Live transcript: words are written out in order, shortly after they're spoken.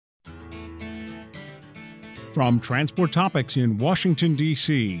From Transport Topics in Washington,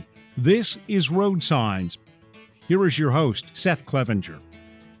 D.C., this is Road Signs. Here is your host, Seth Clevenger.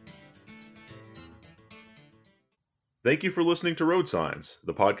 Thank you for listening to Road Signs,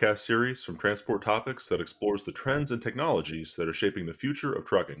 the podcast series from Transport Topics that explores the trends and technologies that are shaping the future of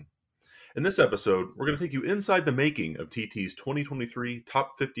trucking. In this episode, we're going to take you inside the making of TT's 2023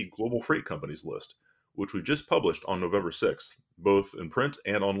 Top 50 Global Freight Companies list, which we just published on November 6th, both in print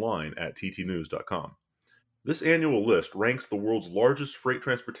and online at ttnews.com. This annual list ranks the world's largest freight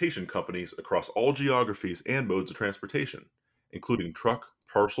transportation companies across all geographies and modes of transportation, including truck,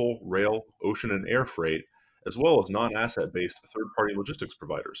 parcel, rail, ocean, and air freight, as well as non-asset-based third-party logistics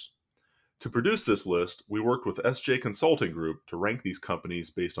providers. To produce this list, we worked with SJ Consulting Group to rank these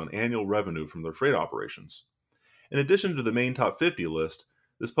companies based on annual revenue from their freight operations. In addition to the main top 50 list,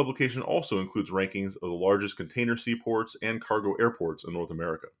 this publication also includes rankings of the largest container seaports and cargo airports in North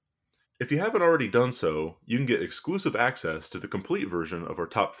America. If you haven't already done so, you can get exclusive access to the complete version of our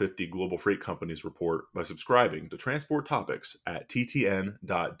Top 50 Global Freight Companies report by subscribing to Transport Topics at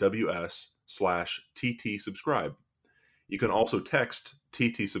ttn.ws/ttsubscribe. You can also text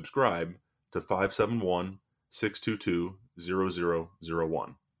TT Subscribe to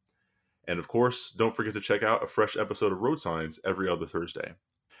 571-622-0001. And of course, don't forget to check out a fresh episode of Road Signs every other Thursday.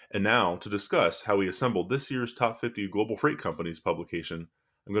 And now, to discuss how we assembled this year's Top 50 Global Freight Companies publication,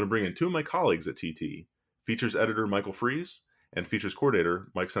 I'm going to bring in two of my colleagues at TT, features editor Michael Fries and features coordinator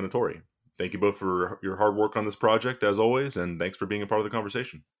Mike Senatori. Thank you both for your hard work on this project, as always, and thanks for being a part of the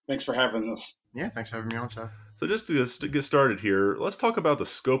conversation. Thanks for having us. Yeah, thanks for having me on, Seth. So just to get started here, let's talk about the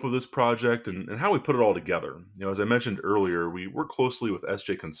scope of this project and how we put it all together. As I mentioned earlier, we work closely with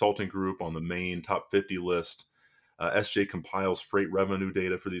SJ Consulting Group on the main top 50 list. SJ compiles freight revenue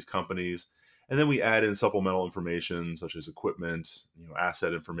data for these companies, and then we add in supplemental information such as equipment,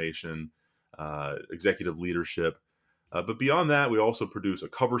 asset information, executive leadership. But beyond that, we also produce a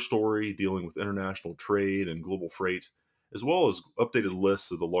cover story dealing with international trade and global freight, as well as updated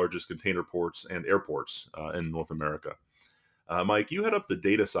lists of the largest container ports and airports in North America. Mike, you head up the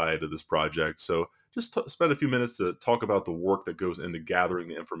data side of this project, so just spend a few minutes to talk about the work that goes into gathering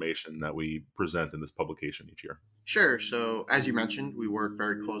the information that we present in this publication each year. Sure. So as you mentioned, we work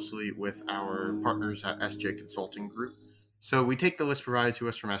very closely with our partners at SJ Consulting Group. So we take the list provided to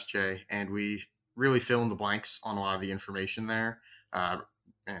us from SJ and we really fill in the blanks on a lot of the information there and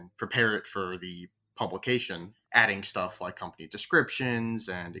prepare it for the publication, adding stuff like company descriptions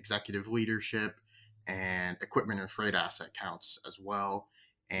and executive leadership and equipment and freight asset counts as well.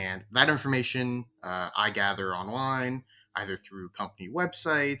 And that information I gather online, either through company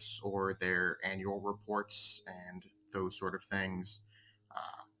websites or their annual reports and those sort of things.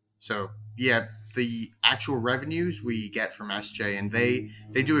 The actual revenues we get from SJ, and they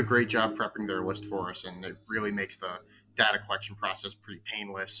do a great job prepping their list for us, and it really makes the data collection process pretty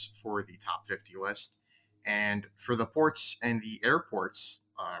painless for the top 50 list. And for the ports and the airports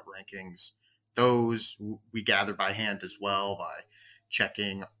rankings, those we gather by hand as well by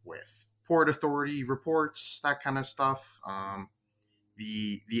checking with Port Authority reports, that kind of stuff.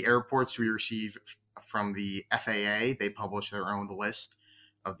 The airports we receive from the FAA, they publish their own list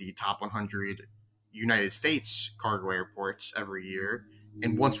of the top 100 United States cargo airports every year.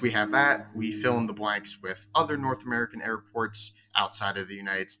 And once we have that, we fill in the blanks with other North American airports outside of the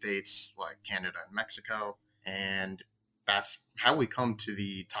United States, like Canada and Mexico. And that's how we come to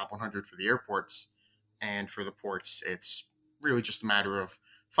the top 100 for the airports. And for the ports, it's really just a matter of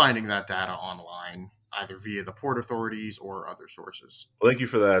finding that data online, either via the port authorities or other sources. Well, thank you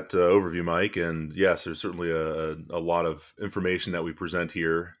for that overview, Mike. And yes, there's certainly a lot of information that we present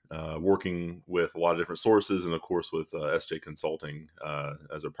here, working with a lot of different sources and, of course, with SJ Consulting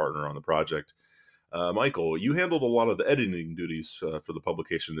as a partner on the project. Michael, you handled a lot of the editing duties for the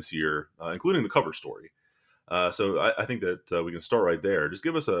publication this year, including the cover story. So I think that we can start right there. Just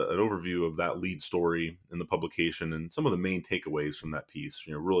give us an overview of that lead story in the publication and some of the main takeaways from that piece,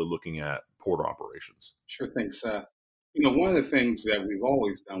 really looking at port operations. Sure thing, Seth. One of the things that we've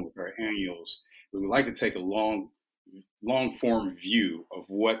always done with our annuals is we like to take a long form view of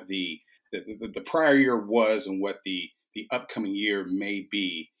what the prior year was and what the upcoming year may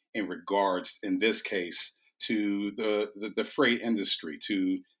be in regards, in this case, to the freight industry,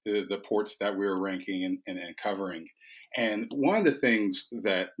 to the ports that we're ranking and covering. And one of the things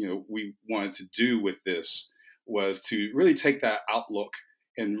that we wanted to do with this was to really take that outlook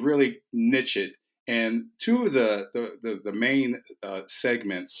and really niche it. And two of the main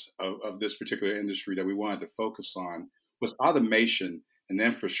segments of this particular industry that we wanted to focus on was automation and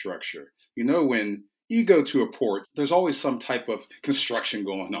infrastructure. When you go to a port, there's always some type of construction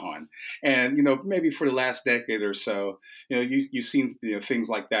going on. And, maybe for the last decade or so, you've seen things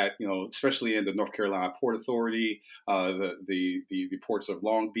like that, especially in the North Carolina Port Authority, the ports of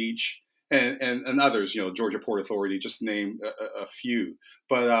Long Beach, and others, Georgia Port Authority, just to name a few.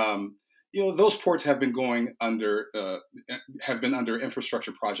 But, those ports have been going under have been under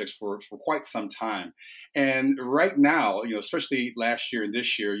infrastructure projects for quite some time, and right now, especially last year and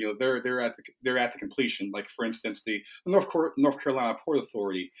this year, they're at the completion. Like for instance, the North Carolina Port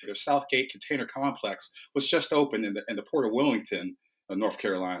Authority, their Southgate Container Complex was just opened in the Port of Wellington, North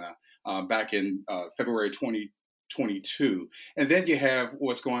Carolina, back in February 2022. And then you have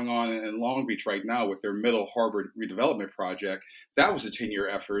what's going on in Long Beach right now with their Middle Harbor redevelopment project. That was a 10-year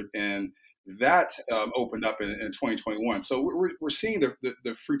effort, and that opened up in 2021. So we're seeing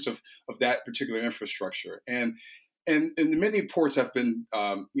the fruits of that particular infrastructure, and many ports have been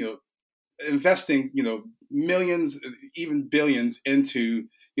investing millions, even billions into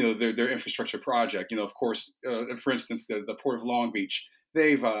their infrastructure project. Of course, for instance, the Port of Long Beach,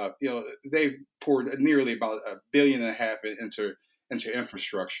 they've poured nearly about $1.5 billion into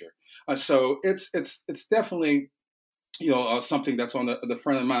infrastructure. So it's definitely something that's on the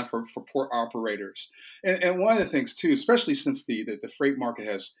front of mind for port operators. And one of the things too, especially since the freight market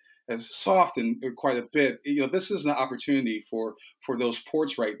has softened quite a bit, this is an opportunity for those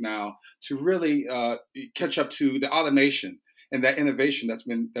ports right now to really catch up to the automation and that innovation that's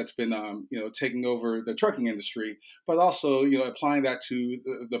been taking over the trucking industry, but also applying that to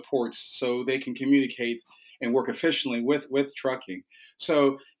the ports so they can communicate and work efficiently with trucking.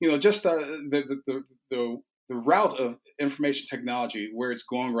 So just the route of information technology, where it's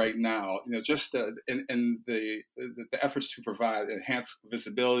going right now, just in the efforts to provide enhanced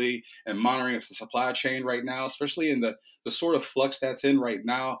visibility and monitoring of the supply chain right now, especially in the sort of flux that's in right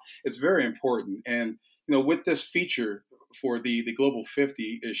now, it's very important. And with this feature for the Global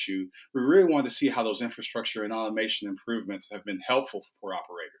 50 issue, we really want to see how those infrastructure and automation improvements have been helpful for port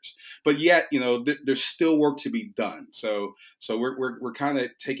operators. But yet, there's still work to be done. So we're kind of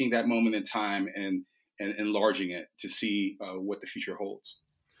taking that moment in time and enlarging it to see what the future holds.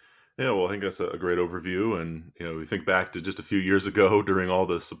 Yeah, well, I think that's a great overview. And, we think back to just a few years ago during all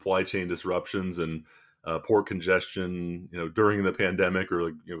the supply chain disruptions and port congestion, during the pandemic,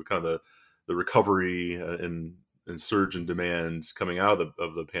 or kind of the recovery and surge in demand coming out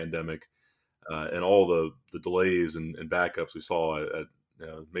of the pandemic, and all the delays and backups we saw at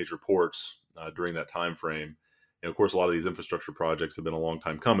major ports during that time frame. And of course, a lot of these infrastructure projects have been a long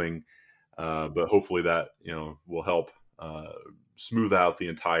time coming. But hopefully that will help smooth out the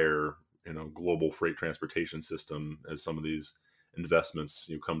entire global freight transportation system as some of these investments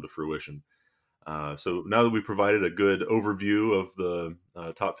come to fruition. So now that we provided a good overview of the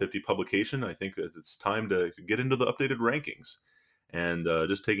top 50 publication, I think it's time to get into the updated rankings. And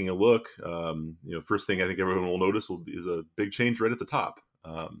just taking a look, first thing I think everyone will notice is a big change right at the top.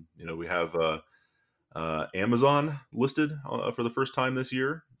 We have Amazon listed for the first time this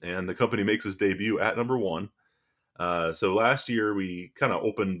year, and the company makes its debut at number 1. So last year we kind of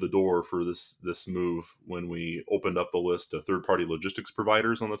opened the door for this move when we opened up the list of third-party logistics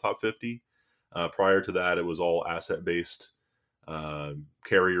providers on the top 50. Prior to that, it was all asset-based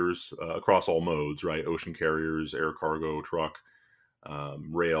carriers across all modes, right? Ocean carriers, air cargo, truck,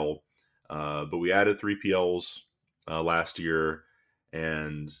 rail. But we added 3PLs last year.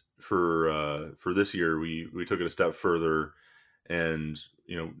 And for this year, we took it a step further, and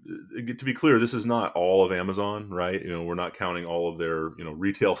to be clear, this is not all of Amazon, right? We're not counting all of their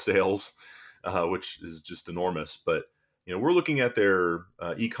retail sales, which is just enormous. But we're looking at their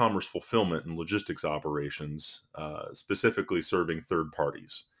e-commerce fulfillment and logistics operations, specifically serving third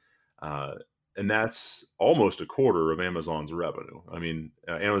parties. And that's almost a quarter of Amazon's revenue. I mean,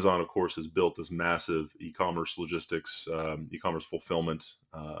 Amazon, of course, has built this massive e-commerce logistics, e-commerce fulfillment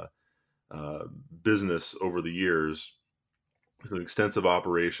business over the years. It's an extensive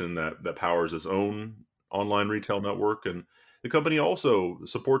operation that powers its own online retail network. And the company also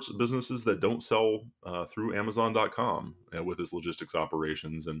supports businesses that don't sell through Amazon.com with its logistics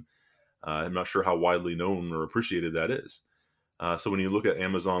operations. And I'm not sure how widely known or appreciated that is. So when you look at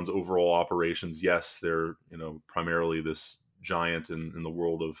Amazon's overall operations, yes, they're primarily this giant in the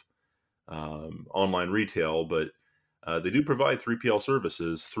world of online retail, but they do provide 3PL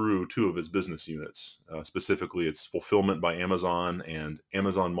services through 2 of its business units. Specifically, it's Fulfillment by Amazon and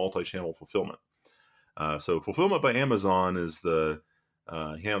Amazon Multi-Channel Fulfillment. So Fulfillment by Amazon is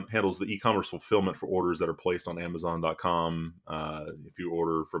handles the e-commerce fulfillment for orders that are placed on Amazon.com. If you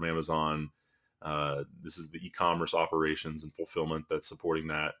order from Amazon, this is the e-commerce operations and fulfillment that's supporting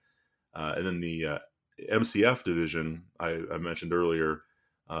that. And then the MCF division I mentioned earlier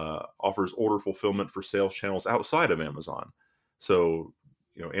offers order fulfillment for sales channels outside of Amazon. So,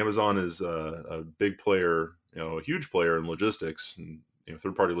 Amazon is a big player, a huge player in logistics and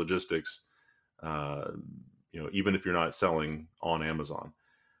third-party logistics. Uh, even if you're not selling on Amazon.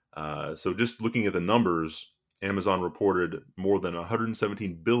 So just looking at the numbers, Amazon reported more than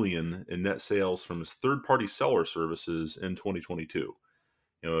 117 billion in net sales from its third-party seller services in 2022.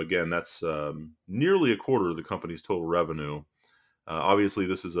 Again, that's nearly a quarter of the company's total revenue. Obviously,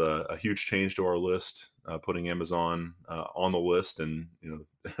 this is a huge change to our list, putting Amazon on the list, and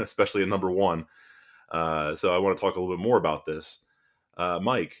especially at number one. So I want to talk a little bit more about this.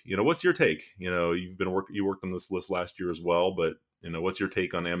 Mike, what's your take? You worked on this list last year as well, but what's your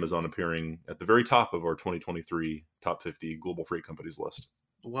take on Amazon appearing at the very top of our 2023 top 50 global freight companies list?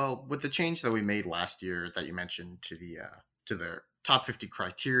 Well, with the change that we made last year that you mentioned to the top 50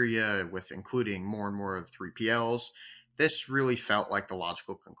 criteria, with including more and more of 3PLs, this really felt like the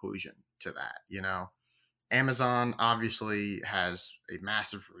logical conclusion to that. Amazon obviously has a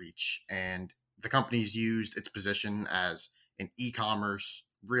massive reach, and the company's used its position as an e-commerce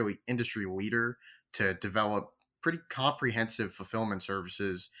really industry leader to develop pretty comprehensive fulfillment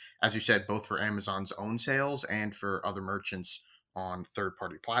services, as you said, both for Amazon's own sales and for other merchants on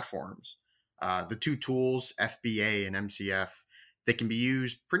third-party platforms. The two tools, FBA and MCF, they can be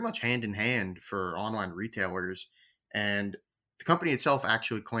used pretty much hand in hand for online retailers. And the company itself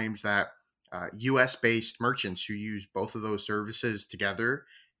actually claims that US based merchants who use both of those services together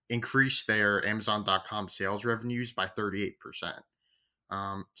increase their Amazon.com sales revenues by 38%.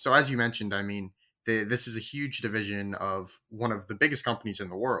 So, as you mentioned, I mean, this is a huge division of one of the biggest companies in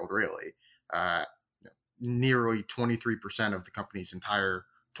the world, really. Uh, Nearly 23% of the company's entire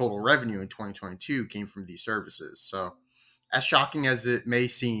total revenue in 2022 came from these services. So, as shocking as it may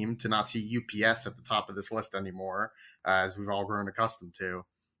seem to not see UPS at the top of this list anymore, as we've all grown accustomed to,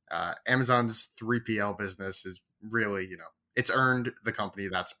 Amazon's 3PL business is really, it's earned the company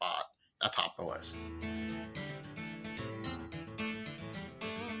that spot atop the list.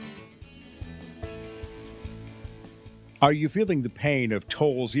 Are you feeling the pain of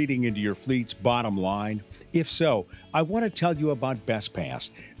tolls eating into your fleet's bottom line? If so, I want to tell you about BestPass.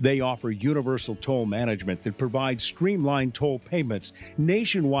 They offer universal toll management that provides streamlined toll payments,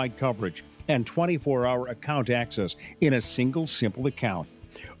 nationwide coverage, and 24-hour account access in a single simple account.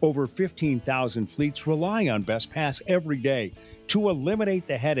 Over 15,000 fleets rely on BestPass every day to eliminate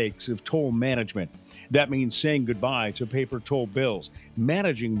the headaches of toll management. That means saying goodbye to paper toll bills,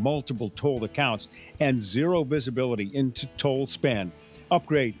 managing multiple toll accounts, and zero visibility into toll spend.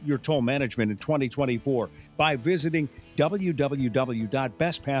 Upgrade your toll management in 2024 by visiting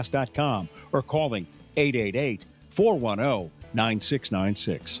www.bestpass.com or calling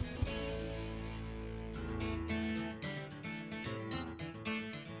 888-410-9696.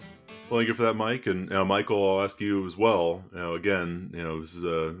 Well, thank you for that, Mike. And Michael, I'll ask you as well. Again, this is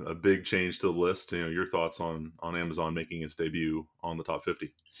a big change to the list. Your thoughts on Amazon making its debut on the top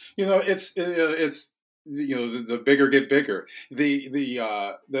 50? It's the bigger get bigger.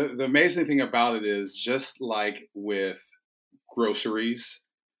 The amazing thing about it is, just like with groceries,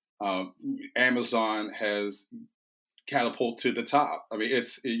 Amazon has catapulted to the top. I mean,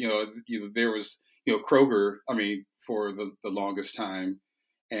 it's there was Kroger. I mean, for the longest time.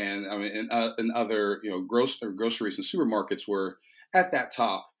 And I mean, and other groceries and supermarkets were at that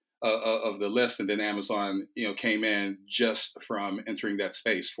top of the list, and then Amazon came in just from entering that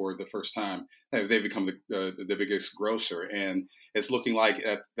space for the first time. They've become the biggest grocer, and it's looking like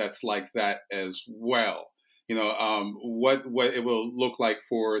that's like that as well. What it will look like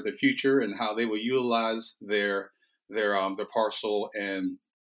for the future, and how they will utilize their parcel and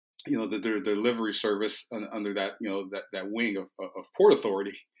the delivery service under that that wing of Port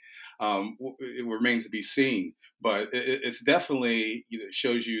Authority. It remains to be seen, but it's definitely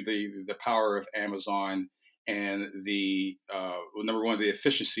shows you the power of Amazon, and the number one, the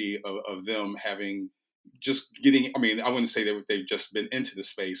efficiency of them having just getting. I mean, I wouldn't say that they've just been into the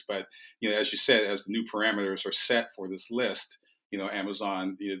space, but as you said, as the new parameters are set for this list,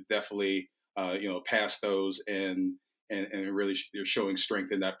 Amazon definitely passed those, and really they're showing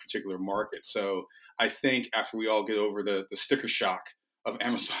strength in that particular market. So I think after we all get over the sticker shock of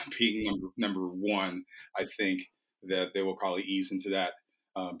Amazon being number one, I think that they will probably ease into that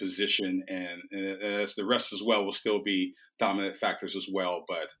position, and as the rest as well will still be dominant factors as well.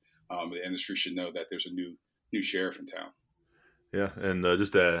 But the industry should know that there's a new sheriff in town. Yeah, and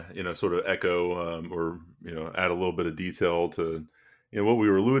just to sort of echo or add a little bit of detail to what we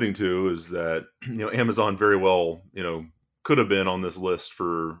were alluding to, is that Amazon very well could have been on this list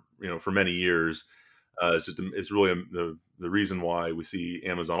for for many years. It's really the reason why we see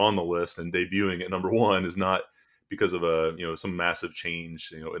Amazon on the list and debuting at number one is not because of some massive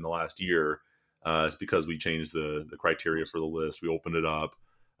change in the last year. It's because we changed the criteria for the list. We opened it up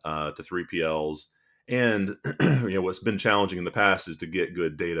to 3PLs, and what's been challenging in the past is to get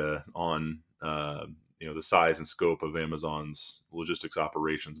good data on the size and scope of Amazon's logistics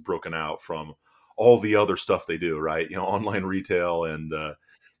operations broken out from all the other stuff they do, right? Online retail and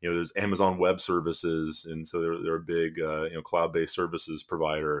there's Amazon Web Services, and so they're a big cloud-based services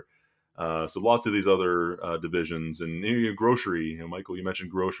provider. So lots of these other divisions, and grocery. Michael, you mentioned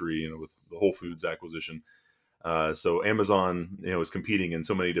grocery, with the Whole Foods acquisition. So Amazon, is competing in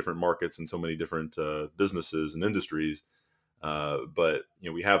so many different markets and so many different businesses and industries. But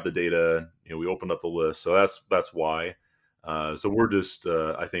we have the data. We opened up the list, so that's why. So we're just,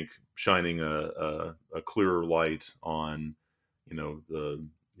 I think, shining a clearer light on, the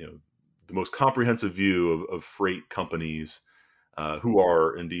the most comprehensive view of freight companies who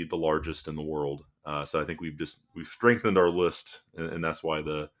are indeed the largest in the world. So I think we've strengthened our list, and that's why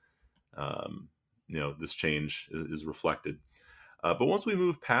um, this change is reflected. But once we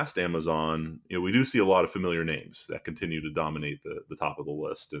move past Amazon, we do see a lot of familiar names that continue to dominate the top of the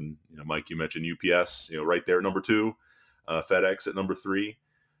list. And Mike, you mentioned UPS, right there at number two, FedEx at number three.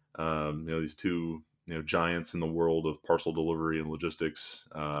 These two giants in the world of parcel delivery and logistics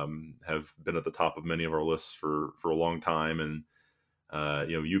have been at the top of many of our lists for a long time. And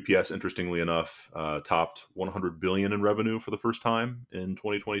UPS, interestingly enough, topped 100 billion in revenue for the first time in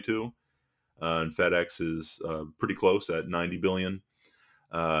 2022. And FedEx is pretty close at 90 billion.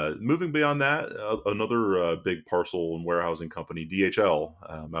 Moving beyond that, another big parcel and warehousing company, DHL,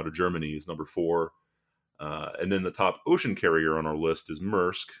 out of Germany, is number four. And then the top ocean carrier on our list is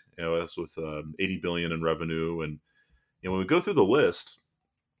Maersk. That's with 80 billion in revenue. And when we go through the list,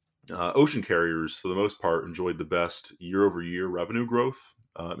 ocean carriers, for the most part, enjoyed the best year-over-year revenue growth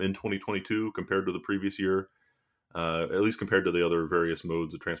in 2022 compared to the previous year. At least compared to the other various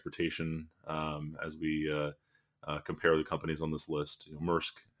modes of transportation, as we compare the companies on this list.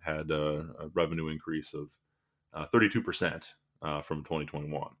 Maersk had a revenue increase of 32% from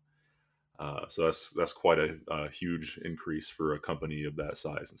 2021. So that's quite a huge increase for a company of that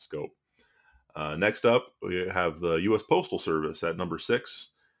size and scope. Next up, we have the U.S. Postal Service at number six,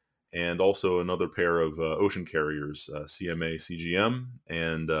 and also another pair of ocean carriers, CMA CGM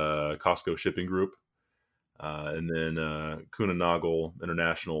and Costco Shipping Group. And then Kuehne Nagel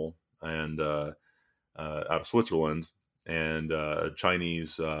International and out of Switzerland, and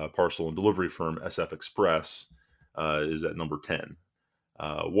Chinese parcel and delivery firm SF Express is at number 10.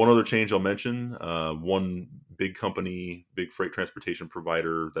 One other change I'll mention, one big company, big freight transportation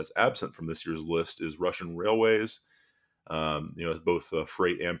provider that's absent from this year's list is Russian Railways. It's both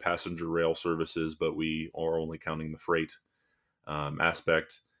freight and passenger rail services, but we are only counting the freight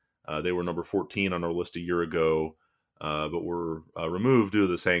aspect. They were number 14 on our list a year ago, but were removed due to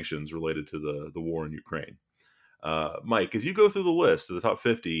the sanctions related to the war in Ukraine. Mike, as you go through the list of the top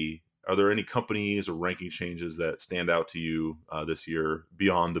 50, are there any companies or ranking changes that stand out to you this year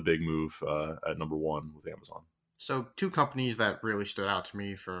beyond the big move at number one with Amazon? So two companies that really stood out to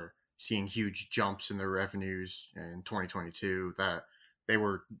me for seeing huge jumps in their revenues in 2022, that they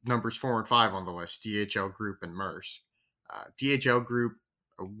were numbers 4 and 5 on the list, DHL Group and Maersk. DHL Group,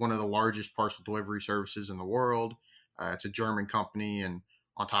 one of the largest parcel delivery services in the world. It's a German company, and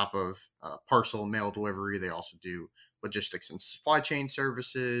on top of parcel and mail delivery, they also do logistics and supply chain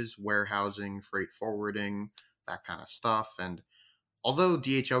services, warehousing, freight forwarding, that kind of stuff. And although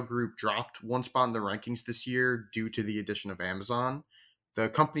DHL Group dropped one spot in the rankings this year due to the addition of Amazon, the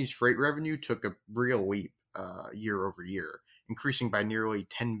company's freight revenue took a real leap year over year, increasing by nearly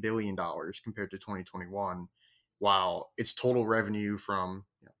 $10 billion compared to 2021, while its total revenue from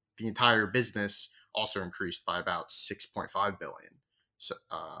the entire business also increased by about 6.5 billion.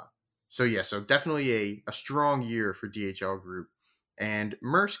 So definitely a strong year for DHL Group. And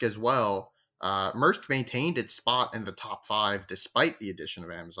Maersk as well. Maersk maintained its spot in the top 5 despite the addition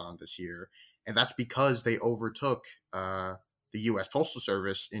of Amazon this year, and that's because they overtook the U.S. Postal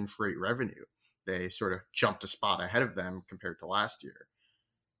Service in freight revenue. They sort of jumped a spot ahead of them compared to last year.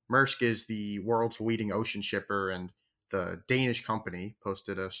 Maersk is the world's leading ocean shipper, and the Danish company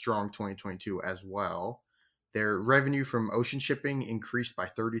posted a strong 2022 as well. Their revenue from ocean shipping increased by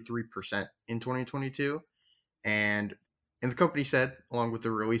 33% in 2022. And the company said, along with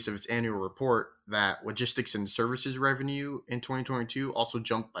the release of its annual report, that logistics and services revenue in 2022 also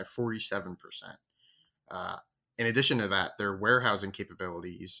jumped by 47%. In addition to that, their warehousing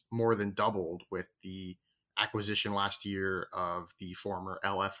capabilities more than doubled with the acquisition last year of the former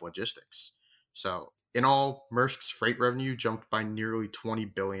LF Logistics. So In all, Maersk's freight revenue jumped by nearly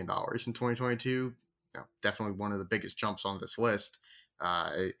 $20 billion in 2022. Definitely one of the biggest jumps on this list.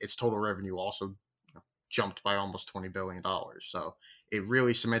 Its total revenue also jumped by almost $20 billion. So it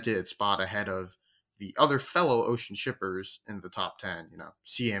really cemented its spot ahead of the other fellow ocean shippers in the top 10,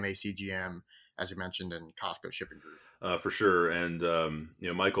 CMA, CGM, as you mentioned, and Costco Shipping Group. For sure. And,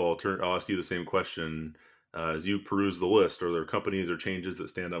 Michael, I'll ask you the same question. As you peruse the list, are there companies or changes that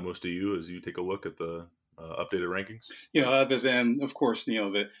stand out most to you as you take a look at the updated rankings? Other than, of course,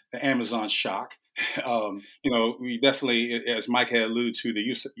 the Amazon shock. We definitely, as Mike had alluded to,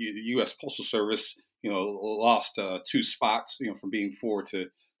 the U.S. Postal Service, lost 2 spots, from being 4 to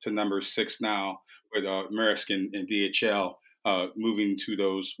number 6 now, with Maersk and DHL moving to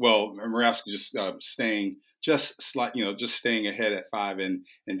those. Well, Maersk just staying just staying ahead at 5, and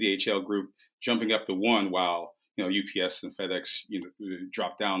DHL Group jumping up to 1, while UPS and FedEx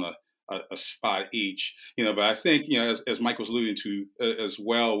dropped down a spot each. But I think as Mike was alluding to as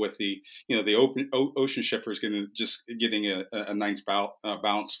well, with the the ocean shippers getting a nice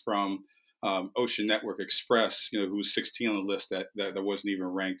bounce from Ocean Network Express, who's 16 on the list that wasn't even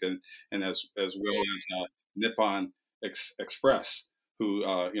ranked, and as well as Nippon Express,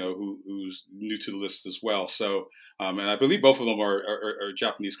 who's new to the list as well. So, and I believe both of them are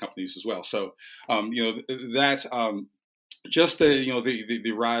Japanese companies as well. So, that. Just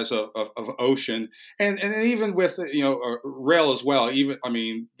the rise of ocean, and even with rail as well. Even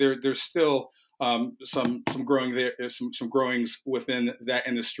there's still some growing there, some growings within that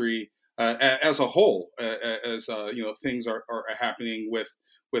industry as a whole, as things are happening with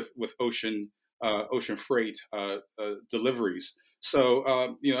ocean freight deliveries. So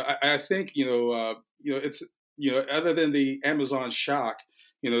I think it's other than the Amazon shock,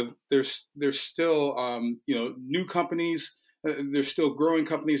 there's still new companies, there's still growing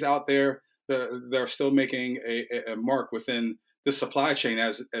companies out there that are still making a mark within the supply chain.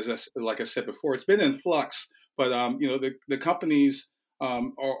 As like I said before, it's been in flux, but the companies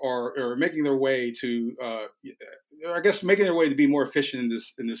are making their way to making their way to be more efficient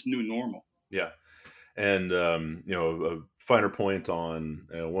in this new normal. Yeah. And, a finer point on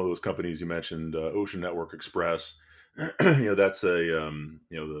one of those companies you mentioned, Ocean Network Express. That's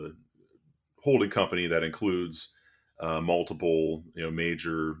the holding company that includes multiple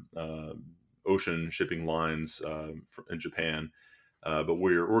major ocean shipping lines in Japan, but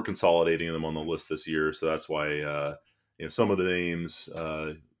we're consolidating them on the list this year, so that's why some of the names,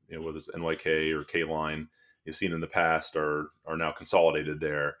 whether it's NYK or K Line you've seen in the past, are now consolidated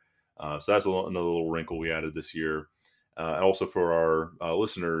there. So that's another little wrinkle we added this year. And also for our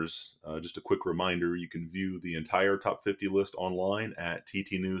listeners, just a quick reminder, you can view the entire top 50 list online at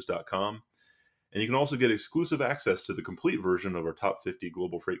ttnews.com. And you can also get exclusive access to the complete version of our top 50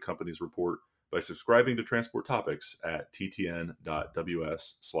 global freight companies report by subscribing to Transport Topics at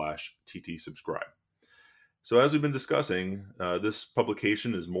ttn.ws/ttsubscribe. So as we've been discussing, this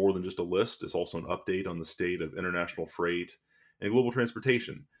publication is more than just a list. It's also an update on the state of international freight and global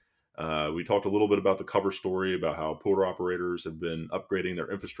transportation. We talked a little bit about the cover story about how port operators have been upgrading their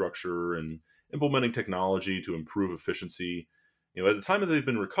infrastructure and implementing technology to improve efficiency. At the time that they've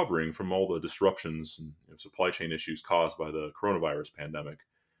been recovering from all the disruptions and supply chain issues caused by the coronavirus pandemic.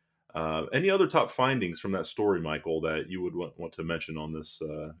 Any other top findings from that story, Michael, that you would want to mention on this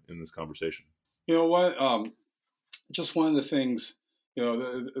in this conversation? You know what? Just one of the things,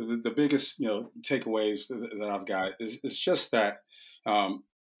 the biggest takeaways that I've got is just that.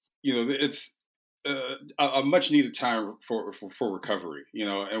 It's a much needed time for recovery,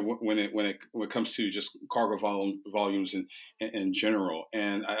 and when it comes to just cargo volumes in general.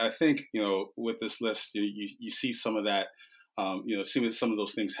 And I think, with this list, you see some of that, see some of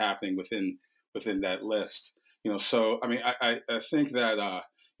those things happening within that list. So I think that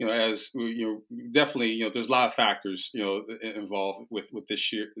as definitely, there's a lot of factors involved with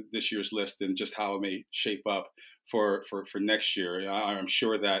this year's list, and just how it may shape up for next year. I'm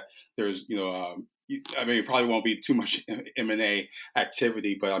sure that there's it probably won't be too much M&A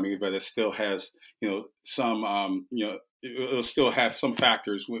activity, but it still has some it'll still have some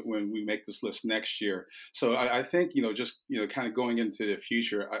factors when we make this list next year. So I think just kind of going into the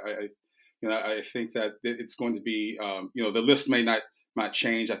future, I think that it's going to be the list may not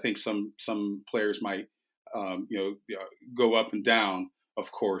change. I think some players might go up and down,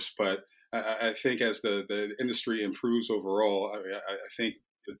 of course, but I think as the industry improves overall, I think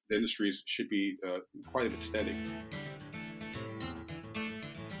the industry should be quite a bit steady.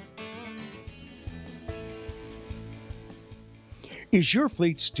 Is your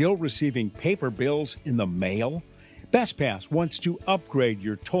fleet still receiving paper bills in the mail? BestPass wants to upgrade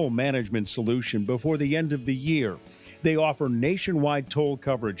your toll management solution before the end of the year. They offer nationwide toll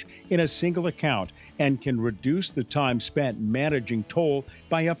coverage in a single account and can reduce the time spent managing toll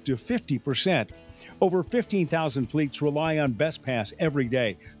by up to 50%. Over 15,000 fleets rely on BestPass every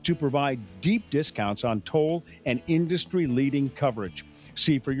day to provide deep discounts on toll and industry-leading coverage.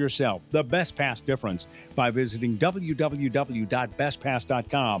 See for yourself the BestPass difference by visiting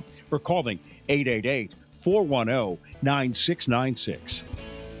www.bestpass.com or calling 888-410-9696.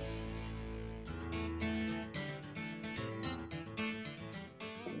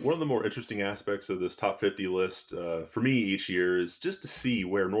 One of the more interesting aspects of this top 50 list for me each year is just to see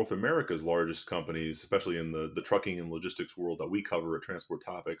where North America's largest companies, especially in the trucking and logistics world that we cover at Transport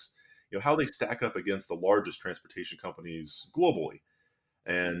Topics, how they stack up against the largest transportation companies globally.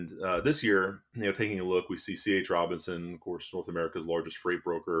 And this year, taking a look, we see C.H. Robinson, of course, North America's largest freight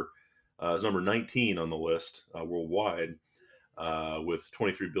broker, is number 19 on the list worldwide, with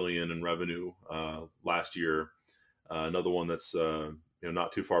 23 billion in revenue last year. Another one that's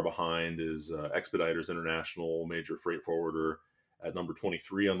not too far behind is Expeditors International, major freight forwarder, at number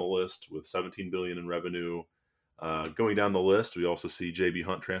 23 on the list with 17 billion in revenue. Going down the list, we also see J.B.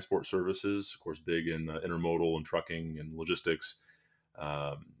 Hunt Transport Services, of course, big in intermodal and trucking and logistics,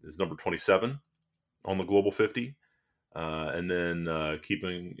 is number 27 on the Global 50. And then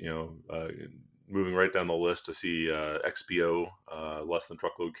moving right down the list to see XPO, less than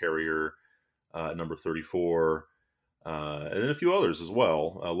truckload carrier, at number 34. And then a few others as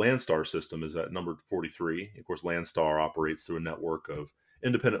well. Landstar System is at number 43. Of course, Landstar operates through a network of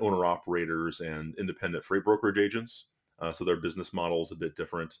independent owner-operators and independent freight brokerage agents. So their business model is a bit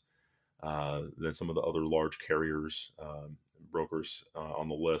different than some of the other large carriers, brokers on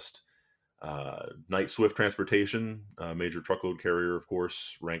the list. Knight Swift Transportation, major truckload carrier, of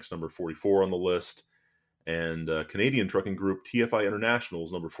course, ranks number 44 on the list. And Canadian trucking group TFI International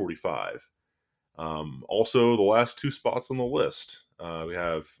is number 45. Also, the last two spots on the list, we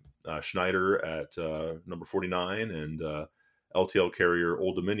have Schneider at number 49 and LTL carrier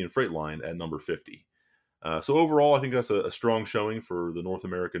Old Dominion Freight Line at number 50. So overall, I think that's a strong showing for the North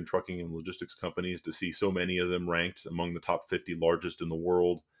American trucking and logistics companies to see so many of them ranked among the top 50 largest in the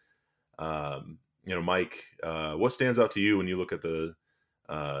world. Mike, what stands out to you when you look at the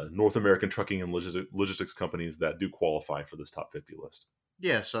North American trucking and logistics companies that do qualify for this top 50 list?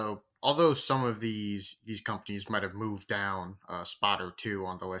 Yeah, so although some of these companies might have moved down a spot or two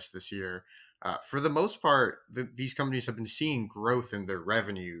on the list this year, for the most part, these companies have been seeing growth in their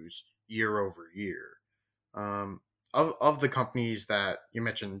revenues year over year. Of the companies that you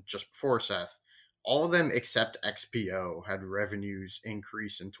mentioned just before, Seth, all of them except XPO had revenues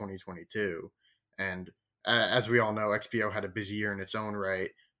increase in 2022. And as we all know, XPO had a busy year in its own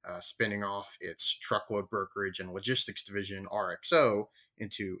right, spinning off its truckload brokerage and logistics division, RXO,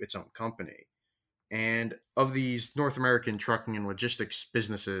 into its own company. And of these North American trucking and logistics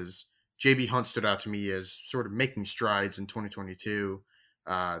businesses, JB Hunt stood out to me as sort of making strides in 2022.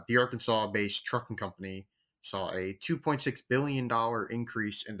 The Arkansas-based trucking company saw a $2.6 billion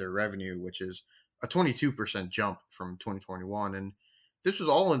increase in their revenue, which is a 22% jump from 2021. And this was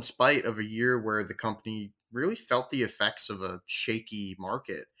all in spite of a year where the company really felt the effects of a shaky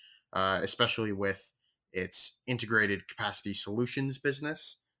market, especially with its integrated capacity solutions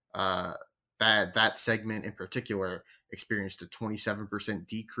business. That segment in particular experienced a 27%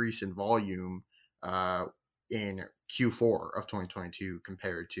 decrease in volume in Q4 of 2022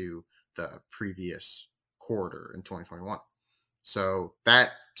 compared to the previous quarter in 2021. So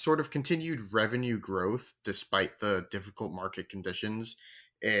that sort of continued revenue growth despite the difficult market conditions,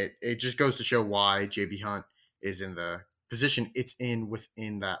 it just goes to show why JB Hunt is in the position it's in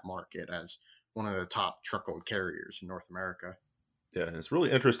within that market as one of the top truckload carriers in North America. Yeah, and it's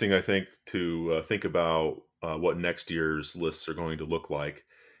really interesting, I think, to think about what next year's lists are going to look like.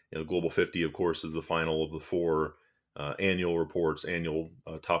 Global 50, of course, is the final of the four annual reports, annual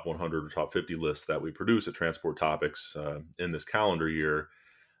top 100 or top 50 lists that we produce at Transport Topics in this calendar year.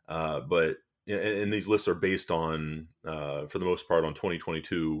 And these lists are based on, for the most part, on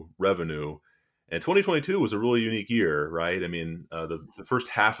 2022 revenue. And 2022 was a really unique year, right? I mean, the first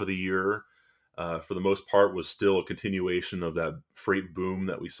half of the year, for the most part, was still a continuation of that freight boom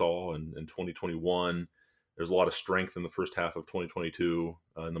that we saw in 2021. There's a lot of strength in the first half of 2022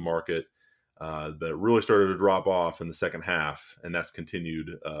 in the market. That really started to drop off in the second half, and that's continued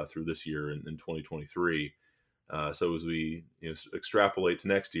through this year in 2023. So as we extrapolate to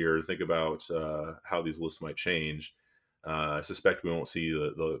next year, think about how these lists might change. I suspect we won't see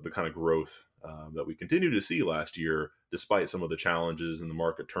the kind of growth that we continued to see last year, despite some of the challenges in the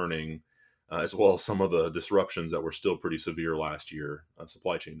market turning as well as some of the disruptions that were still pretty severe last year,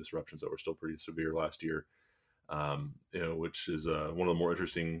 supply chain disruptions that were still pretty severe last year. Which is one of the more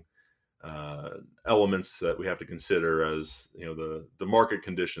interesting elements that we have to consider as the market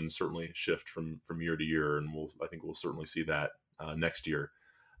conditions certainly shift from year to year, and I think we'll certainly see that next year.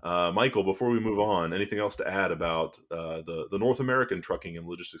 Michael, before we move on, anything else to add about the North American trucking and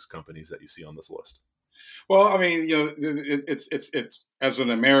logistics companies that you see on this list? Well, I mean, it's as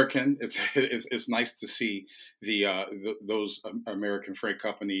an American, it's nice to see those American freight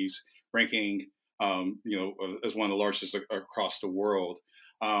companies ranking, as one of the largest across the world.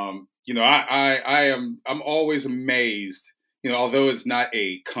 I'm always amazed. Although it's not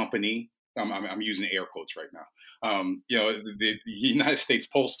a company, I'm using air quotes right now. The United States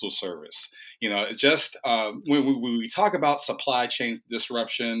Postal Service. Just when we talk about supply chain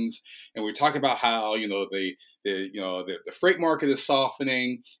disruptions, and we talk about how the freight market is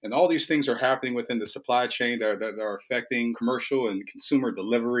softening, and all these things are happening within the supply chain that are affecting commercial and consumer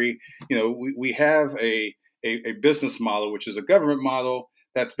delivery. We have a business model, which is a government model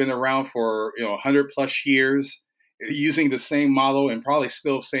that's been around for 100 plus years, using the same model and probably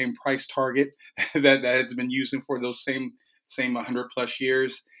still same price target that it's been using for those same 100 plus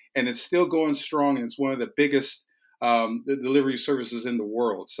years, and it's still going strong, and it's one of the biggest delivery services in the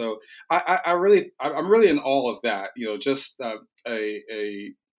world. So I'm really in awe of that. Just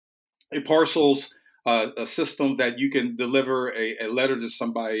a parcels a system that you can deliver a letter to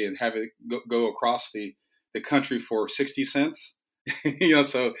somebody and have it go across the country for 60 cents.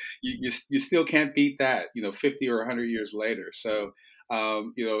 So you still can't beat that, 50 or 100 years later. So,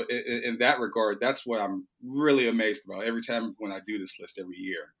 in that regard, that's what I'm really amazed about every time when I do this list every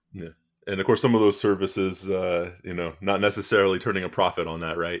year. Yeah. And of course, some of those services, not necessarily turning a profit on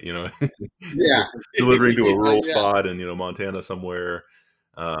that, right? Yeah. Delivering to a rural Yeah. spot in, Montana somewhere.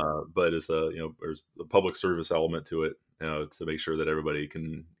 But it's there's a public service element to it, to make sure that everybody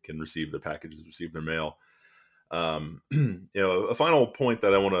can receive their packages, receive their mail. A final point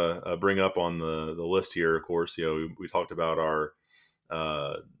that I want to bring up on the list here, of course, we talked about our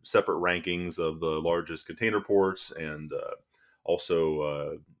separate rankings of the largest container ports and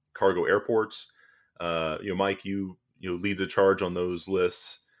also cargo airports. Mike, you lead the charge on those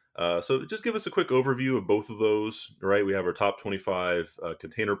lists. So just give us a quick overview of both of those, right? We have our top 25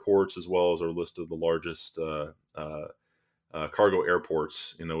 container ports, as well as our list of the largest cargo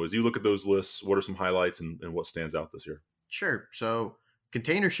airports. As you look at those lists, what are some highlights and what stands out this year? Sure. So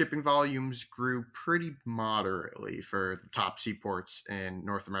container shipping volumes grew pretty moderately for the top seaports in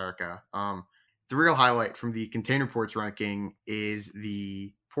North America. The real highlight from the container ports ranking is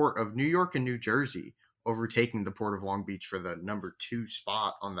the port of New York and New Jersey, overtaking the port of Long Beach for the number 2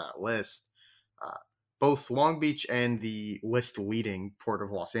 spot on that list. Both Long Beach and the list leading port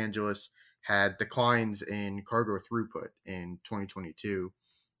of Los Angeles had declines in cargo throughput in 2022,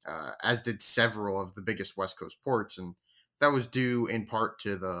 as did several of the biggest West Coast ports. And that was due in part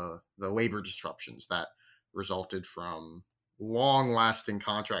to the labor disruptions that resulted from long-lasting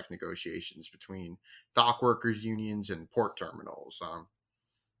contract negotiations between dock workers unions and port terminals.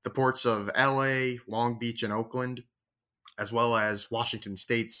 The ports of LA, Long Beach, and Oakland, as well as Washington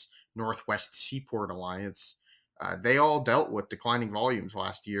State's Northwest Seaport Alliance, they all dealt with declining volumes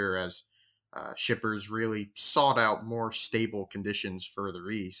last year as shippers really sought out more stable conditions further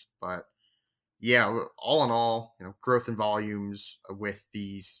east. But yeah, all in all, growth in volumes with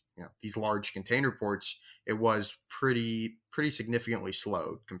these large container ports, it was pretty significantly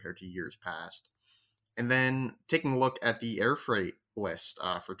slowed compared to years past. And then taking a look at the air freight list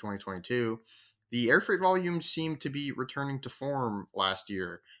for 2022, the air freight volumes seemed to be returning to form last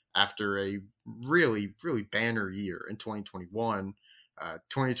year after a really banner year in 2021.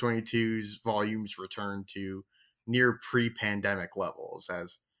 2022's volumes returned to near pre-pandemic levels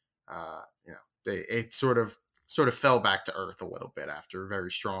as it sort of fell back to earth a little bit after a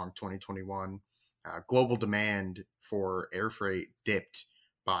very strong 2021. Global demand for air freight dipped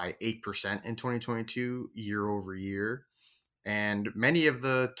by 8% in 2022 year over year, and many of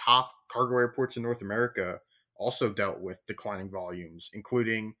the top cargo airports in North America also dealt with declining volumes,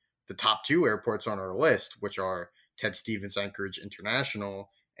 including the top 2 airports on our list, which are Ted Stevens Anchorage International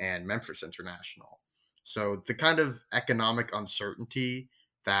and Memphis International. So the kind of economic uncertainty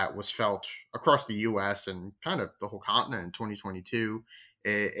that was felt across the U.S. and kind of the whole continent in 2022,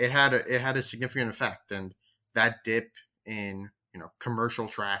 it had a significant effect, and that dip in commercial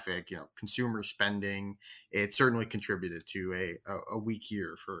traffic, consumer spending, it certainly contributed to a weak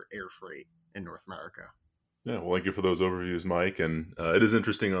year for air freight in North America. Yeah, well, thank you for those overviews, Mike. And it is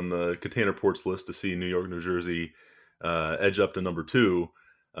interesting on the container ports list to see New York, New Jersey edge up to number 2.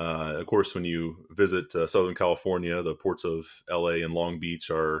 Of course, when you visit Southern California, the ports of LA and Long Beach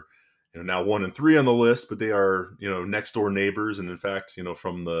are now 1 and 3 on the list, but they are next door neighbors. And in fact,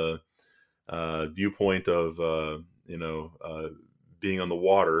 from the viewpoint of being on the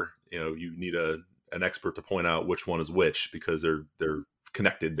water, you need an expert to point out which one is which, because they're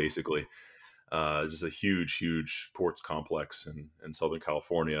connected basically. Just a huge ports complex in Southern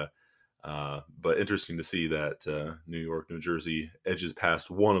California. But interesting to see that New York, New Jersey edges past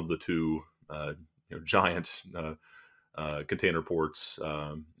one of the two giant container ports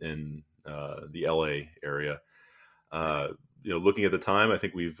in the LA area. Looking at the time, I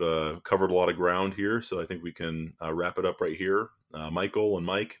think we've covered a lot of ground here, so I think we can wrap it up right here. Michael and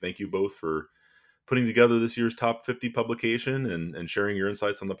Mike, thank you both for putting together this year's top 50 publication and sharing your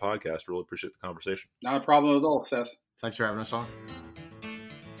insights on the podcast. Really appreciate the conversation. Not a problem at all, Seth. Thanks for having us on.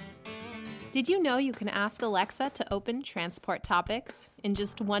 Did you know you can ask Alexa to open Transport Topics? In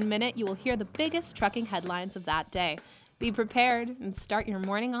just 1 minute, you will hear the biggest trucking headlines of that day. Be prepared and start your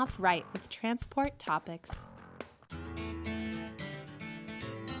morning off right with Transport Topics.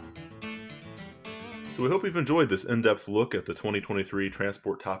 So we hope you've enjoyed this in-depth look at the 2023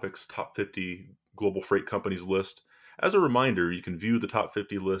 Transport Topics Top 50 Global Freight Companies list. As a reminder, you can view the top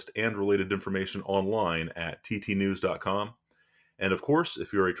 50 list and related information online at ttnews.com. And of course,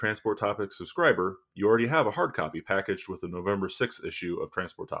 if you're a Transport Topics subscriber, you already have a hard copy packaged with the November 6th issue of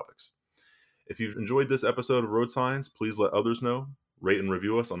Transport Topics. If you've enjoyed this episode of Road Signs, please let others know. Rate and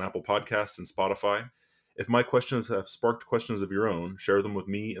review us on Apple Podcasts and Spotify. If my questions have sparked questions of your own, share them with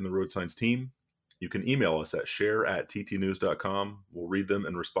me and the Road Signs team. You can email us at share@ttnews.com. We'll read them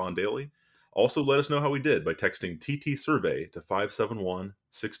and respond daily. Also, let us know how we did by texting TT Survey to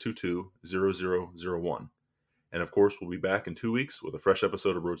 571-622-0001. And of course, we'll be back in 2 weeks with a fresh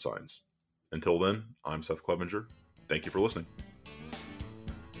episode of Road Signs. Until then, I'm Seth Clevenger. Thank you for listening.